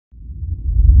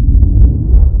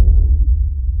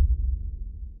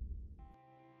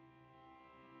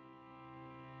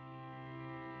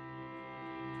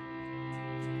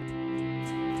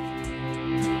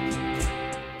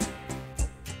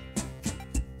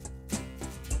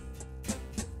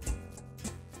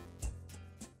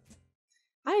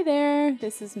Hi there,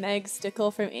 this is Meg Stickle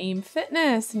from AIM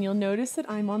Fitness, and you'll notice that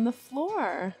I'm on the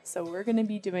floor. So we're going to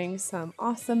be doing some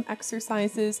awesome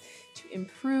exercises to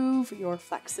improve your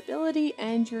flexibility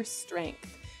and your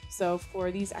strength. So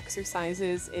for these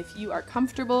exercises, if you are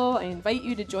comfortable, I invite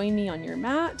you to join me on your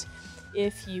mat.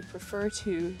 If you prefer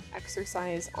to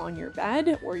exercise on your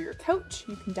bed or your couch,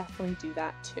 you can definitely do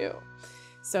that too.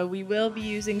 So we will be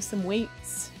using some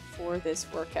weights for this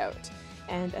workout.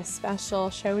 And a special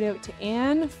shout out to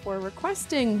Anne for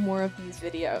requesting more of these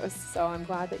videos. So I'm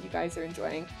glad that you guys are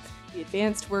enjoying the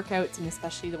advanced workouts and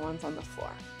especially the ones on the floor.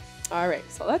 All right,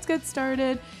 so let's get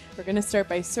started. We're gonna start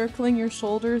by circling your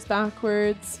shoulders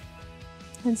backwards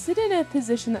and sit in a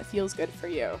position that feels good for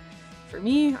you. For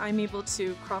me, I'm able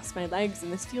to cross my legs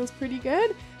and this feels pretty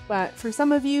good, but for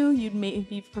some of you, you'd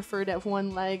maybe prefer to have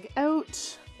one leg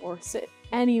out or sit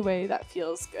any way that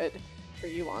feels good for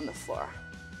you on the floor.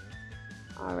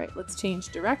 All right, let's change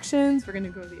directions. We're gonna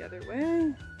go the other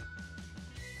way.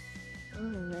 All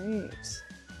right.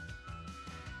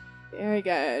 Very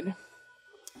good.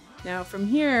 Now from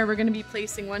here, we're gonna be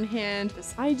placing one hand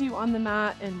beside you on the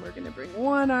mat, and we're gonna bring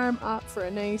one arm up for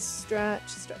a nice stretch.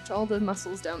 Stretch all the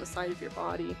muscles down the side of your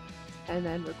body. And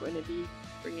then we're going to be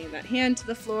bringing that hand to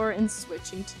the floor and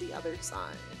switching to the other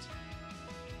side.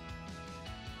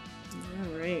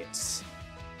 All right.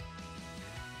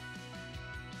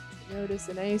 Notice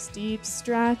a nice deep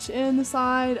stretch in the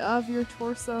side of your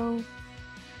torso.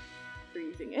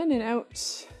 Breathing in and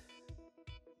out.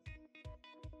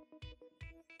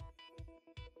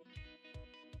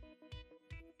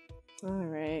 All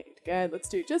right, good. Let's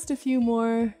do just a few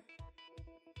more.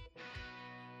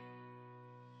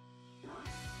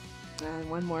 And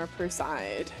one more per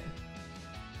side.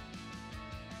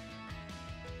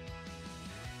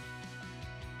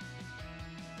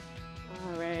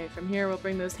 All right, from here we'll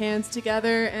bring those hands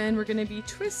together and we're going to be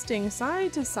twisting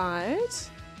side to side.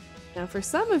 Now for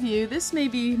some of you, this may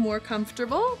be more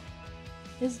comfortable,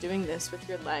 is doing this with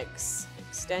your legs.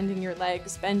 Extending your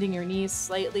legs, bending your knees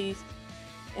slightly,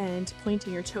 and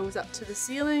pointing your toes up to the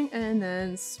ceiling, and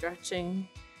then stretching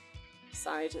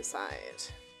side to side.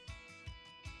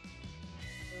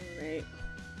 All right,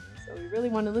 so we really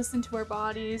want to listen to our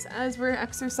bodies as we're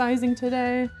exercising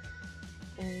today,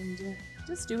 and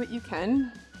just do what you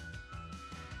can.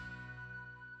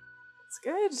 That's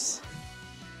good. This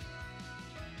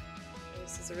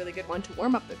is a really good one to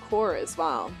warm up the core as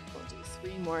well. We'll do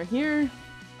 3 more here.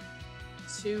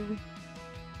 2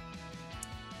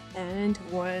 and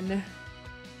 1.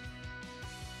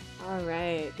 All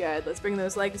right, good. Let's bring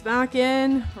those legs back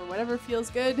in, or whatever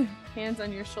feels good. Hands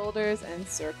on your shoulders and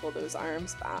circle those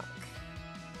arms back.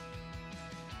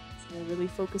 We're really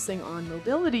focusing on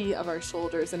mobility of our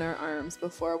shoulders and our arms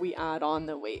before we add on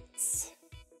the weights.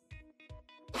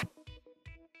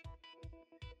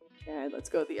 Okay, let's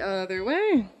go the other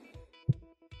way.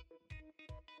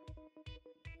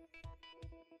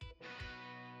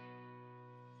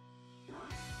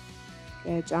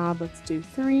 Good job. Let's do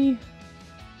 3,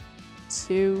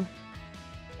 2,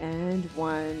 and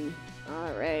 1.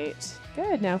 All right,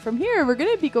 good. Now from here, we're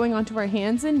going to be going onto our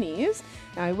hands and knees.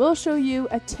 Now I will show you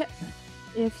a tip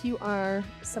if you are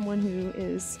someone who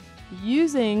is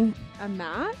using a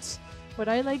mat. What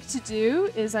I like to do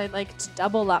is I like to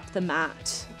double up the mat.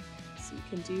 So you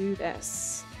can do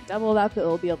this. Double up, it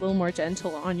will be a little more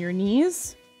gentle on your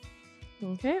knees.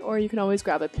 Okay, or you can always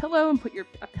grab a pillow and put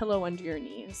a pillow under your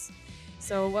knees.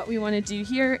 So what we want to do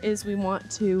here is we want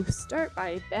to start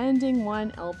by bending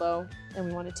one elbow, and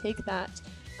we want to take that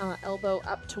elbow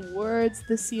up towards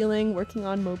the ceiling, working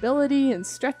on mobility and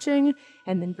stretching,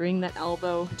 and then bring that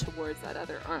elbow towards that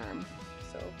other arm.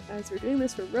 So as we're doing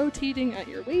this, we're rotating at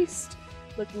your waist,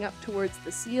 looking up towards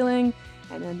the ceiling,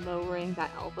 and then lowering that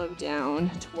elbow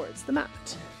down towards the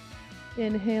mat.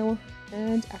 Inhale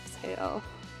and exhale.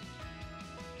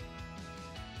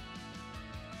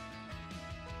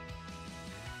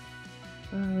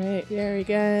 All right, very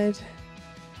good.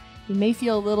 You may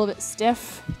feel a little bit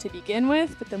stiff to begin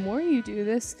with, but the more you do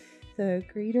this, the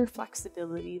greater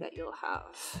flexibility that you'll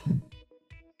have.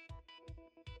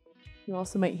 You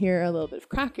also might hear a little bit of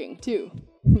cracking too.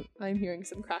 I'm hearing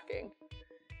some cracking.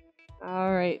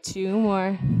 All right, 2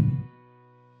 more.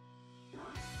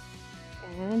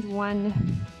 And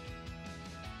 1.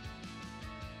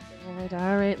 Good.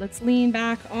 All right, let's lean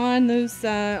back on those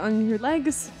on your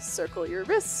legs. Circle your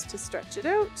wrists to stretch it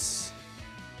out.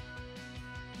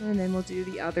 And then we'll do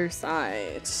the other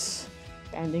side.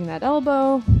 Bending that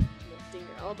elbow, lifting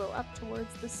your elbow up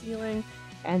towards the ceiling,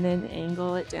 and then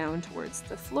angle it down towards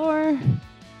the floor.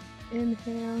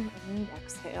 Inhale and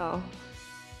exhale.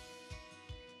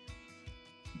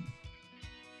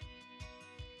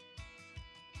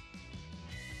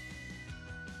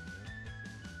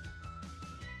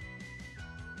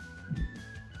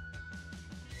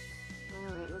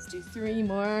 3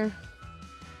 more.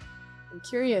 I'm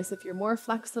curious if you're more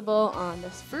flexible on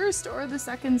this first or the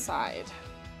second side.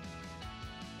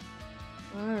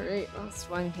 All right, last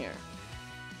one here.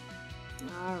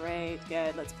 All right,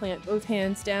 good. Let's plant both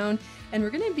hands down, and we're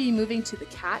going to be moving to the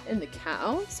cat and the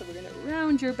cow. So we're going to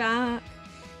round your back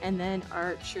and then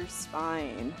arch your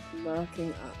spine,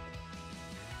 looking up.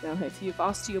 Now, if you have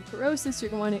osteoporosis,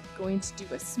 you're going to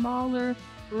do a smaller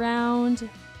round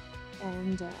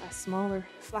and a smaller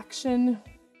flexion.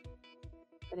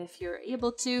 But if you're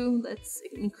able to, let's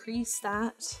increase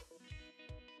that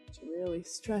to really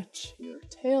stretch your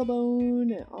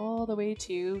tailbone all the way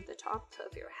to the top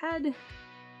of your head.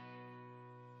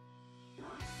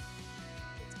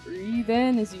 Let's breathe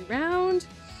in as you round.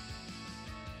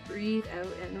 Breathe out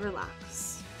and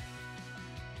relax.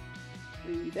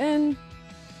 Breathe in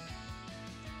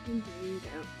and breathe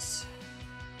out.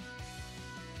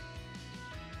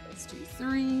 Let's do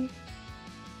 3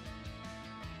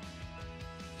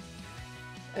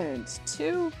 and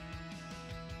 2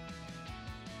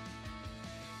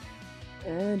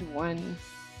 and 1.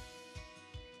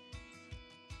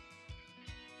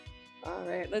 All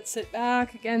right, let's sit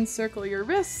back again, circle your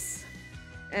wrists,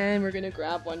 and we're going to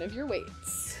grab one of your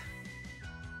weights.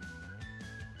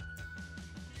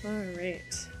 All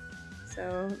right,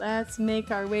 so let's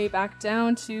make our way back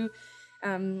down to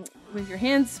with your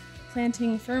hands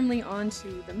planting firmly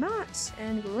onto the mat,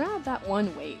 and grab that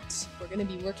one weight. We're going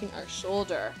to be working our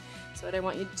shoulder. So what I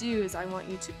want you to do is I want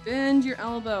you to bend your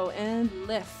elbow and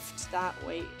lift that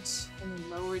weight and then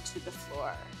lower to the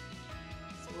floor.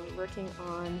 So we're working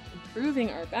on improving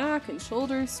our back and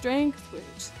shoulder strength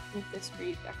with this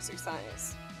great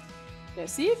exercise. Now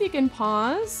see if you can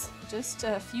pause just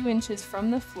a few inches from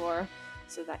the floor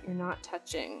so that you're not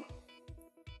touching.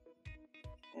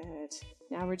 Good.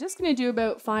 Now we're just going to do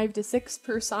about 5 to 6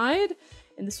 per side,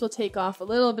 and this will take off a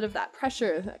little bit of that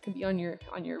pressure that can be on your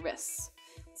wrists.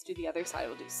 Let's do the other side.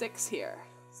 We'll do 6 here.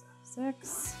 So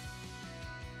 6.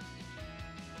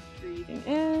 Breathing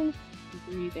in,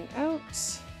 breathing out.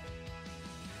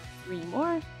 3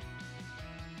 more.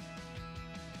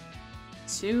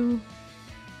 2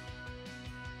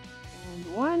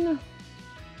 and 1.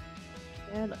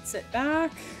 And let's sit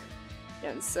back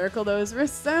and circle those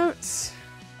wrists out.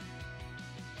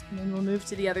 And then we'll move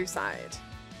to the other side.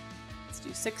 Let's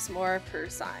do 6 more per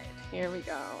side. Here we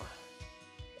go.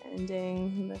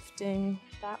 Bending, lifting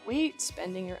that weight,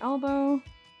 bending your elbow.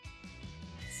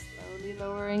 Slowly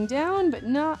lowering down, but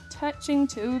not touching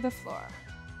to the floor.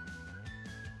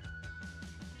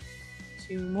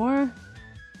 2 more.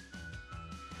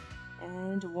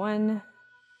 And 1.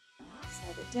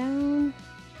 Set it down.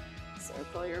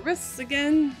 Circle your wrists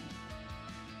again.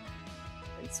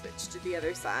 And switch to the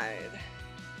other side.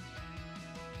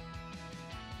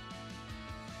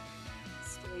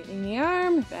 Straightening the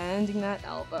arm, bending that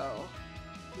elbow.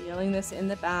 Feeling this in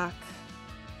the back.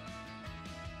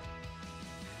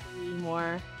 3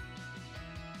 more.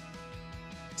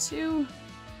 2.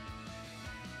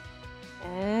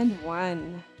 And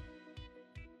 1.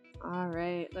 All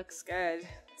right, looks good.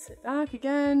 Sit back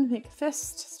again, make a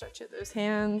fist, stretch out those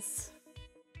hands.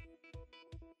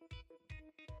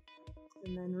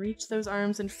 And then reach those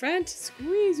arms in front,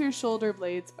 squeeze your shoulder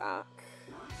blades back.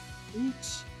 Reach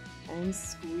and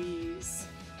squeeze.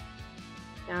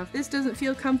 Now, if this doesn't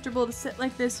feel comfortable to sit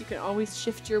like this, you can always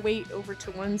shift your weight over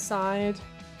to one side.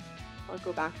 I'll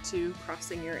go back to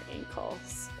crossing your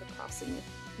ankles, or crossing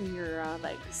your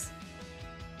legs.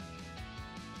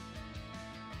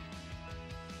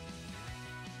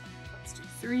 Let's do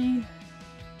 3,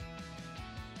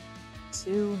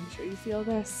 2, I'm sure you feel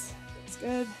this. That's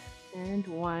good. And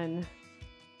 1.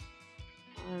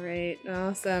 All right,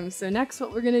 awesome. So next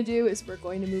what we're gonna do is we're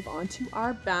going to move on to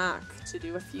our back to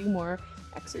do a few more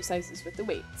exercises with the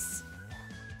weights.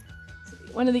 So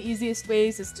one of the easiest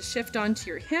ways is to shift onto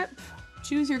your hip.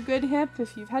 Choose your good hip.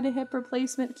 If you've had a hip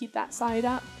replacement, keep that side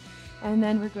up. And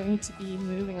then we're going to be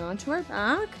moving on to our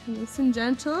back. Nice and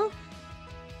gentle.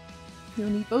 You'll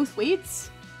need both weights.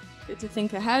 Good to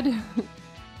think ahead.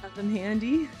 Have them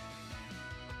handy.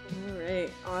 All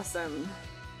right, awesome.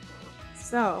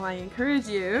 So I encourage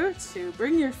you to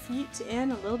bring your feet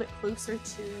in a little bit closer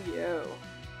to you.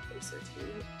 Closer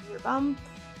to your bum.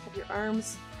 Have your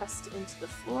arms pressed into the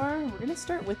floor. We're going to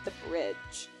start with the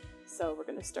bridge. So we're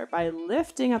going to start by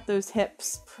lifting up those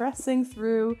hips, pressing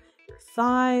through your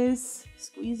thighs,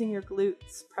 squeezing your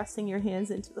glutes, pressing your hands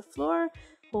into the floor,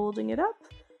 holding it up,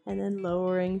 and then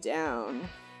lowering down.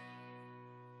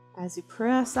 As you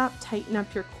press up, tighten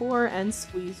up your core and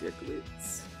squeeze your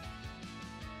glutes.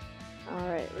 All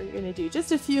right, we're going to do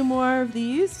just a few more of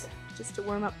these. just to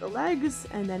warm up the legs,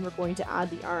 and then we're going to add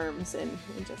the arms in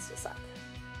just a sec.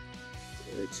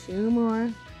 Do 2 more.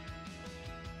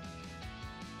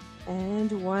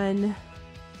 And 1.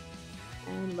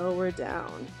 And lower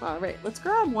down. All right, let's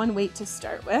grab one weight to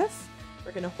start with.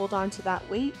 We're going to hold on to that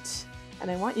weight, and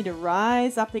I want you to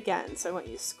rise up again. So I want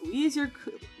you to squeeze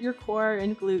your core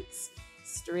and glutes,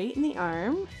 straighten the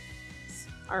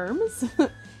arms,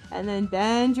 and then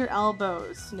bend your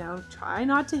elbows. Now try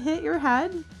not to hit your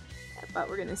head, but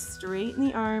we're going to straighten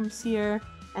the arms here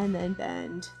and then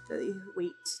bend the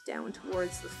weight down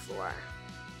towards the floor.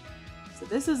 So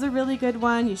this is a really good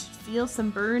one. You should feel some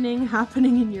burning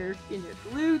happening in your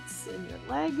glutes, in your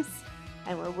legs,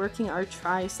 and we're working our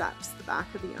triceps, the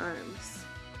back of the arms.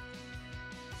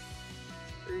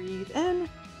 Breathe in,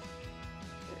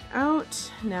 breathe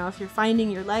out. Now if you're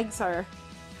finding your legs are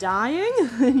dying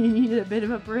and you need a bit of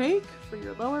a break for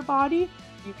your lower body,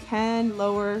 you can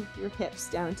lower your hips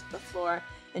down to the floor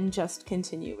and just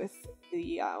continue with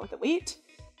the weight.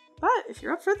 But if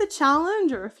you're up for the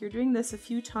challenge, or if you're doing this a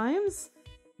few times,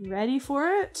 ready for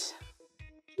it,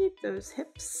 keep those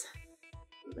hips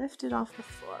lifted off the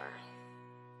floor.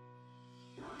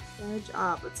 Good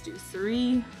job. Let's do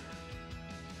 3,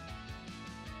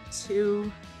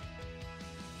 2,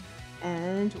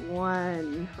 and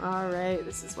 1. All right,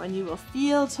 this is when you will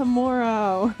feel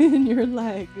tomorrow in your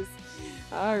legs.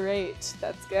 All right,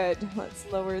 that's good. Let's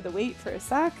lower the weight for a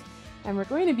sec, and we're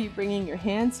going to be bringing your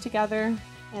hands together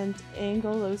and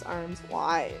angle those arms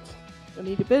wide. You'll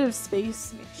need a bit of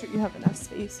space. Make sure you have enough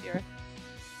space here.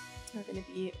 We're going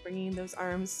to be bringing those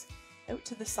arms out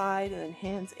to the side and then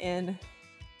hands in.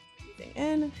 Breathing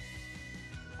in,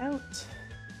 out.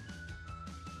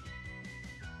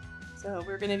 So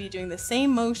we're going to be doing the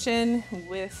same motion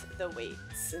with the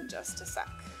weights in just a sec.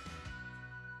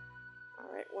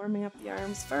 All right, warming up the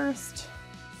arms first.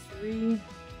 3,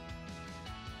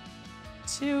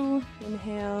 2,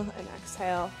 inhale and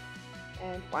exhale,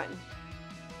 and 1.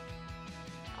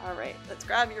 All right, let's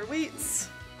grab your weights.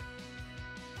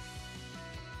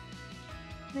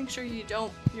 Make sure you're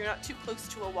not too close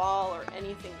to a wall or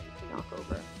anything that you can knock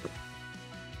over.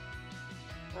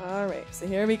 All right, so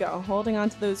here we go. Holding on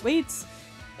to those weights,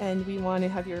 and we want to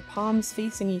have your palms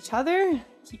facing each other.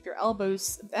 Keep your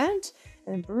elbows bent,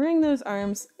 and bring those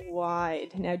arms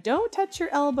wide. Now don't touch your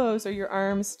elbows or your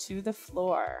arms to the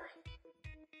floor.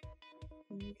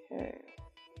 Okay.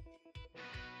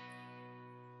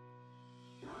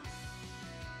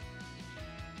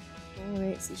 All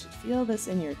right, so you should feel this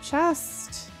in your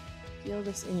chest, feel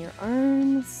this in your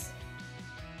arms.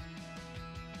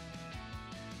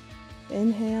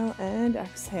 Inhale and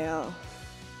exhale.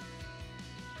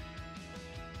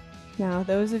 Now,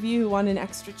 those of you who want an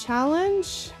extra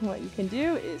challenge, what you can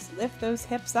do is lift those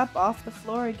hips up off the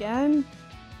floor again,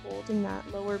 holding that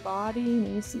lower body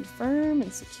nice and firm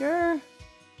and secure.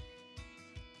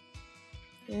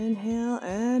 Inhale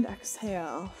and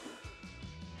exhale.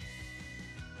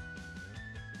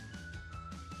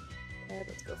 Good,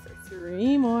 let's go for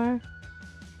 3 more.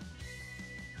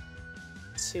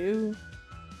 2.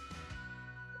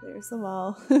 There's the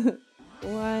wall.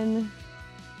 1.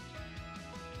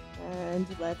 And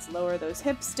let's lower those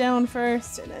hips down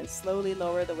first, and then slowly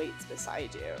lower the weights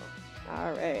beside you.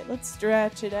 All right, let's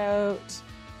stretch it out.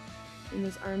 Bring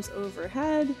those arms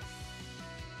overhead.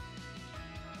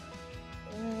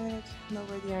 Good.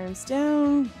 Lower the arms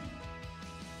down.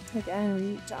 Again,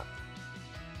 reach up.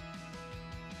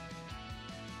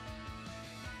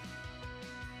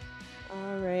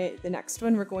 All right, the next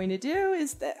one we're going to do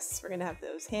is this. We're going to have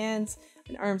those hands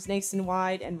and arms nice and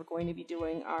wide, and we're going to be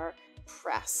doing our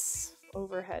press,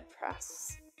 overhead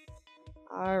press.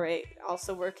 All right,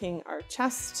 also working our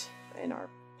chest and our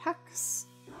pecs,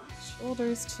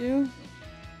 shoulders too.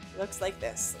 It looks like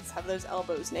this. Let's have those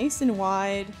elbows nice and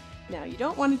wide. Now, you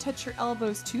don't want to touch your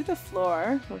elbows to the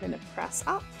floor. We're going to press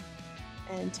up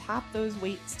and tap those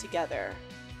weights together.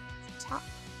 So tap,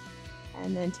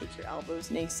 and then take your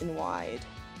elbows nice and wide.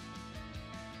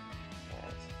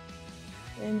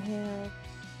 Good. Inhale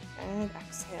and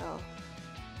exhale.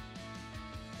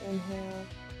 Inhale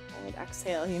and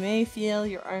exhale. You may feel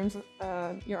your arms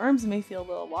may feel a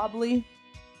little wobbly.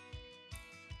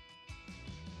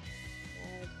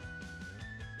 Good.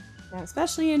 Now,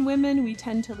 especially in women, we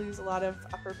tend to lose a lot of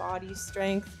upper body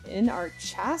strength in our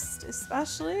chest,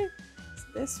 especially. So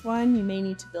this one you may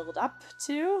need to build up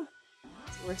to.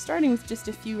 So we're starting with just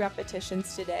a few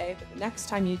repetitions today, but the next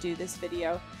time you do this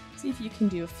video, see if you can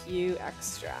do a few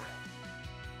extra.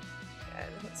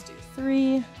 Good. Let's do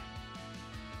 3,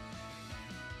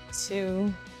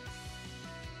 2,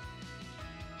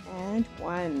 and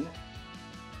 1.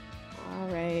 All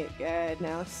right, good.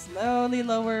 Now slowly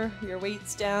lower your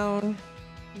weights down.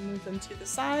 Move them to the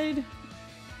side.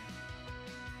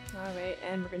 All right,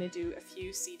 and we're gonna do a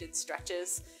few seated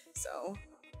stretches. So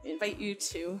I invite you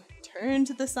to turn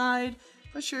to the side,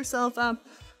 push yourself up.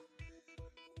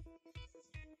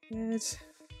 Good.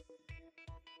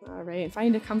 All right,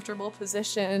 find a comfortable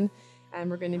position, and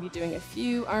we're gonna be doing a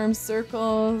few arm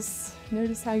circles.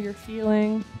 Notice how you're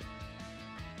feeling.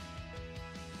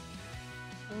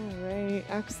 All right,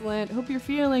 excellent. Hope you're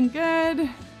feeling good.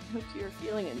 Hope you're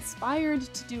feeling inspired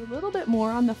to do a little bit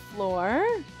more on the floor.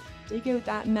 Take out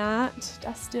that mat,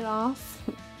 dust it off.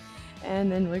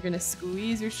 And then we're gonna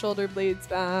squeeze your shoulder blades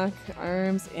back,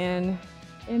 arms in.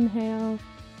 Inhale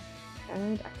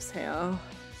and exhale.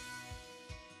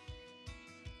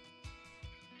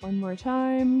 One more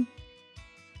time.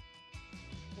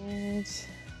 Good.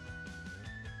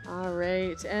 All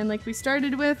right, and like we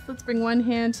started with, let's bring one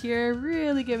hand here.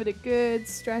 Really give it a good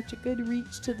stretch, a good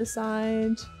reach to the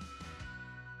side.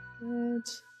 Good.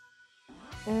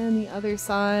 And the other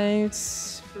side.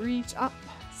 Reach up,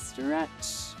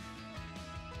 stretch.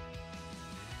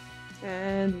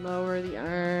 And lower the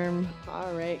arm.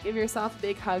 All right, give yourself a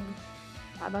big hug.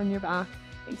 Pat on your back.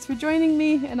 Thanks for joining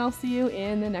me, and I'll see you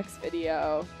in the next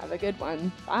video. Have a good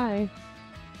one. Bye.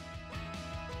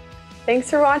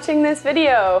 Thanks for watching this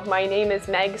video. My name is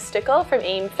Meg Stickle from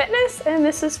AIM Fitness, and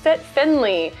this is Fit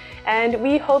Finley. And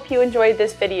we hope you enjoyed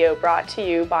this video brought to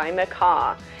you by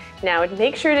Macaw. Now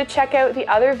make sure to check out the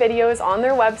other videos on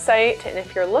their website, and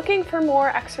if you're looking for more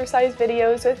exercise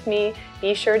videos with me,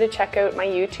 be sure to check out my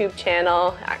YouTube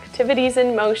channel, Activities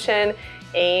in Motion,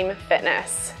 AIM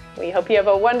Fitness. We hope you have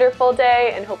a wonderful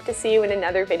day and hope to see you in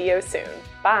another video soon.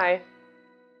 Bye.